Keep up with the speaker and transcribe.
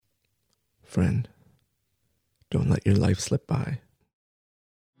friend. Don't let your life slip by.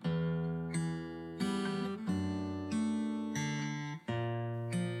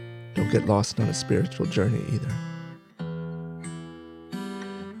 Don't get lost on a spiritual journey either.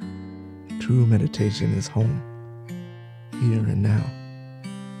 True meditation is home, here and now.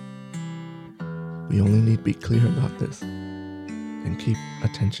 We only need to be clear about this and keep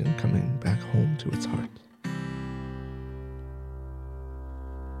attention coming back home to its heart.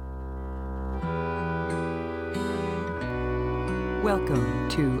 Welcome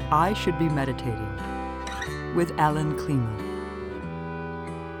to I Should Be Meditating with Alan Klima.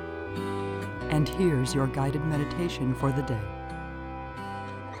 And here's your guided meditation for the day.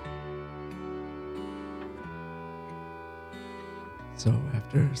 So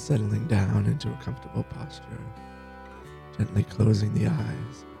after settling down into a comfortable posture, gently closing the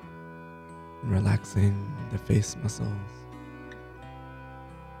eyes and relaxing the face muscles,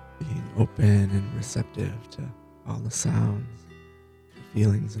 being open and receptive to all the sounds, the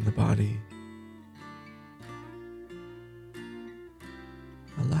feelings in the body,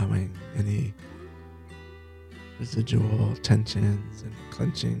 allowing any residual tensions and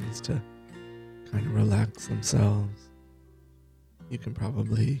clenchings to kind of relax themselves. You can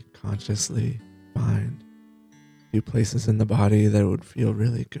probably consciously find a few places in the body that would feel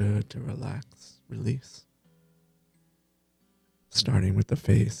really good to relax, release. Starting with the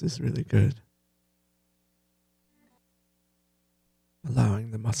face is really good.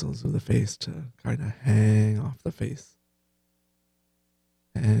 Allowing the muscles of the face to kind of hang off the face,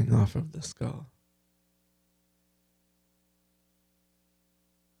 hang off of the skull.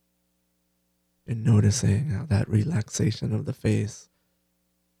 And noticing how that relaxation of the face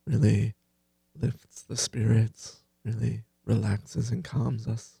really lifts the spirits, really relaxes and calms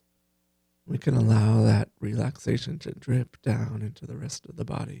us. We can allow that relaxation to drip down into the rest of the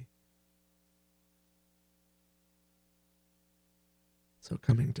body. So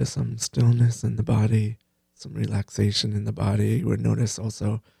coming to some stillness in the body, some relaxation in the body, you would notice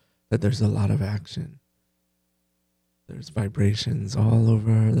also that there's a lot of action. There's vibrations all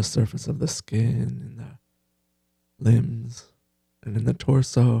over the surface of the skin, in the limbs, and in the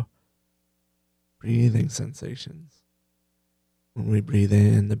torso. Breathing sensations. When we breathe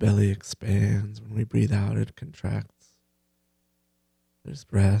in, the belly expands. When we breathe out, it contracts. There's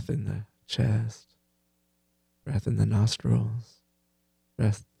breath in the chest, breath in the nostrils,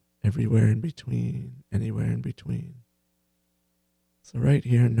 breath everywhere in between, anywhere in between. So right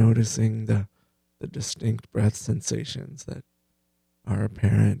here, noticing the distinct breath sensations that are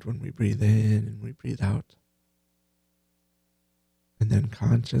apparent when we breathe in and we breathe out. And then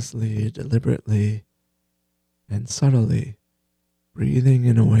consciously, deliberately, and subtly breathing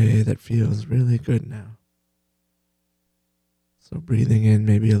in a way that feels really good now. So breathing in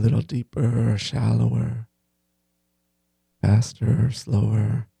maybe a little deeper or shallower, faster or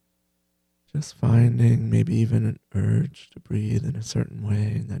slower, just finding maybe even an urge to breathe in a certain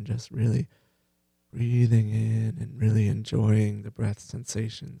way, and then just really breathing in and really enjoying the breath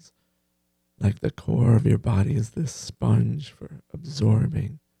sensations. Like the core of your body is this sponge for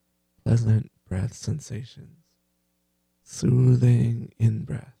absorbing pleasant breath sensations. Soothing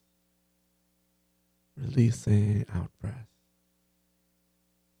in-breath, releasing out-breath.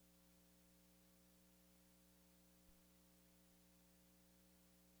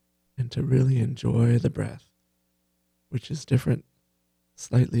 And to really enjoy the breath, which is different,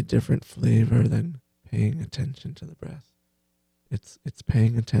 slightly different flavor than paying attention to the breath. It's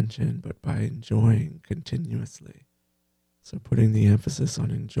paying attention, but by enjoying continuously. So putting the emphasis on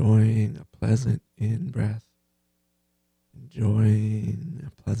enjoying a pleasant in-breath, enjoying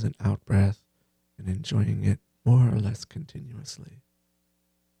a pleasant out-breath, and enjoying it more or less continuously.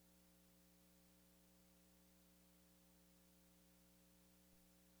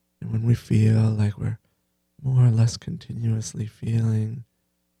 And when we feel like we're more or less continuously feeling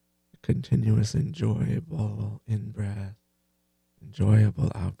a continuous enjoyable in-breath,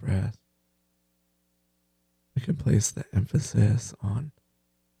 enjoyable out-breath, we can place the emphasis on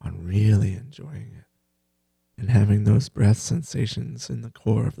really enjoying it and having those breath sensations in the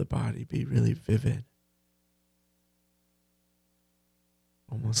core of the body be really vivid.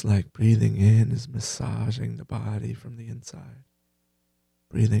 Almost like breathing in is massaging the body from the inside.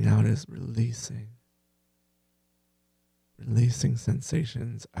 Breathing out is releasing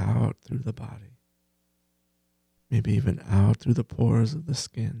sensations out through the body. Maybe even out through the pores of the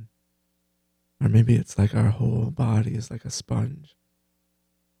skin. Or maybe it's like our whole body is like a sponge.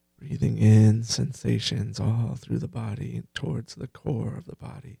 Breathing in sensations all through the body towards the core of the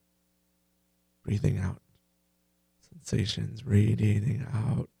body. Breathing out sensations radiating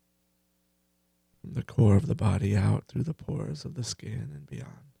out from the core of the body out through the pores of the skin and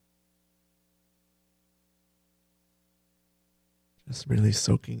beyond. Just really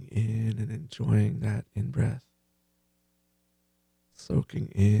soaking in and enjoying that in-breath. Soaking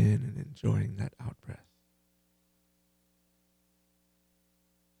in and enjoying that out-breath.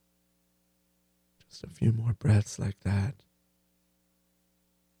 Just a few more breaths like that.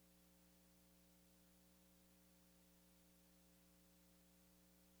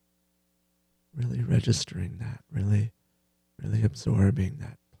 Really registering that, really absorbing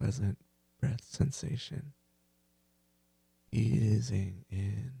that pleasant breath sensation. Easing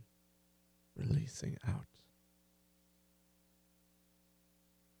in, releasing out.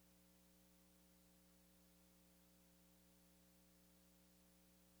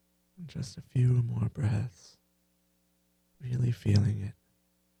 And just a few more breaths, really feeling it.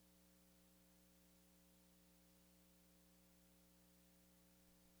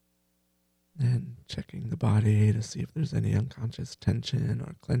 And checking the body to see if there's any unconscious tension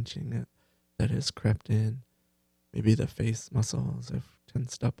or clenching that has crept in. Maybe the face muscles have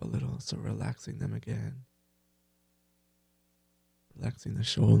tensed up a little, so relaxing them again. Relaxing the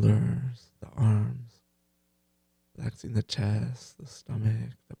shoulders, the arms, relaxing the chest, the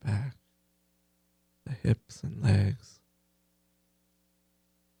stomach, the back, the hips and legs.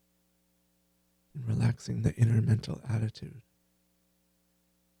 And relaxing the inner mental attitude.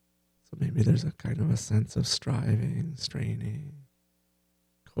 So maybe there's a kind of a sense of striving, straining,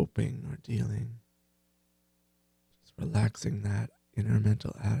 coping, or dealing. Just relaxing that inner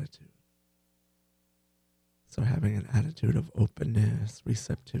mental attitude. So having an attitude of openness,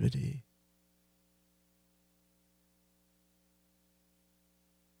 receptivity.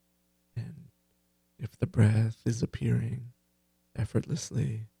 And if the breath is appearing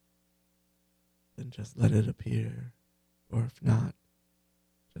effortlessly, then just let it appear. Or if not,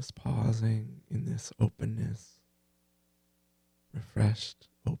 just pausing in this openness, refreshed,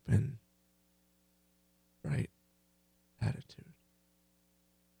 open, bright attitude.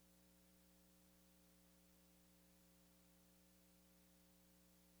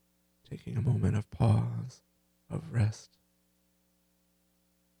 Taking a moment of pause, of rest,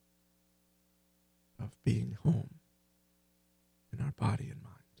 of being home in our body and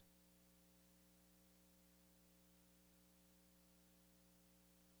mind.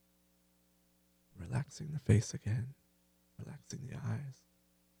 Relaxing the face again, relaxing the eyes,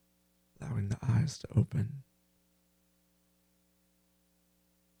 allowing the eyes to open.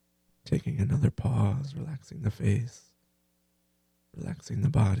 Taking another pause, relaxing the face, relaxing the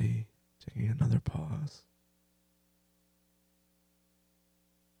body, taking another pause.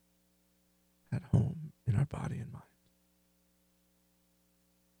 At home in our body and mind.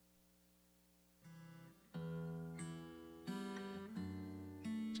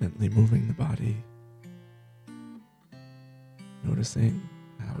 Gently moving the body. Noticing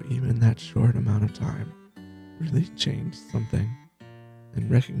how even that short amount of time really changed something,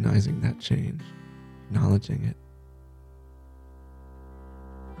 and recognizing that change, acknowledging it.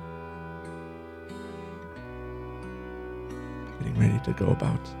 Getting ready to go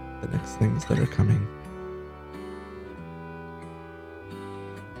about the next things that are coming.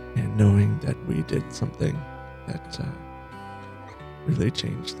 And knowing that we did something that really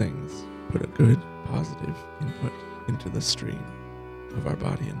changed things, put a good, positive input into the stream of our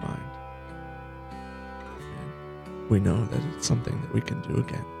body and mind. And we know that it's something that we can do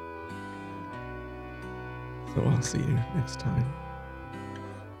again. So I'll see you next time.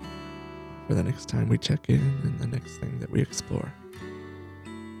 For the next time we check in and the next thing that we explore.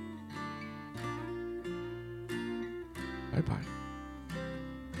 Bye-bye.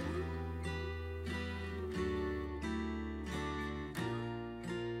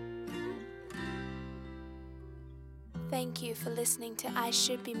 Thank you for listening to I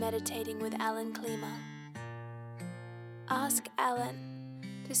Should Be Meditating with Alan Klima. Ask Alan.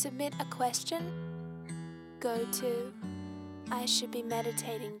 To submit a question, go to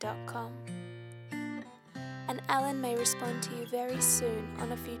ishouldbemeditating.com. And Alan may respond to you very soon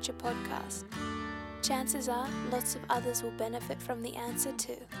on a future podcast. Chances are lots of others will benefit from the answer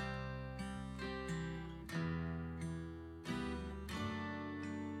too.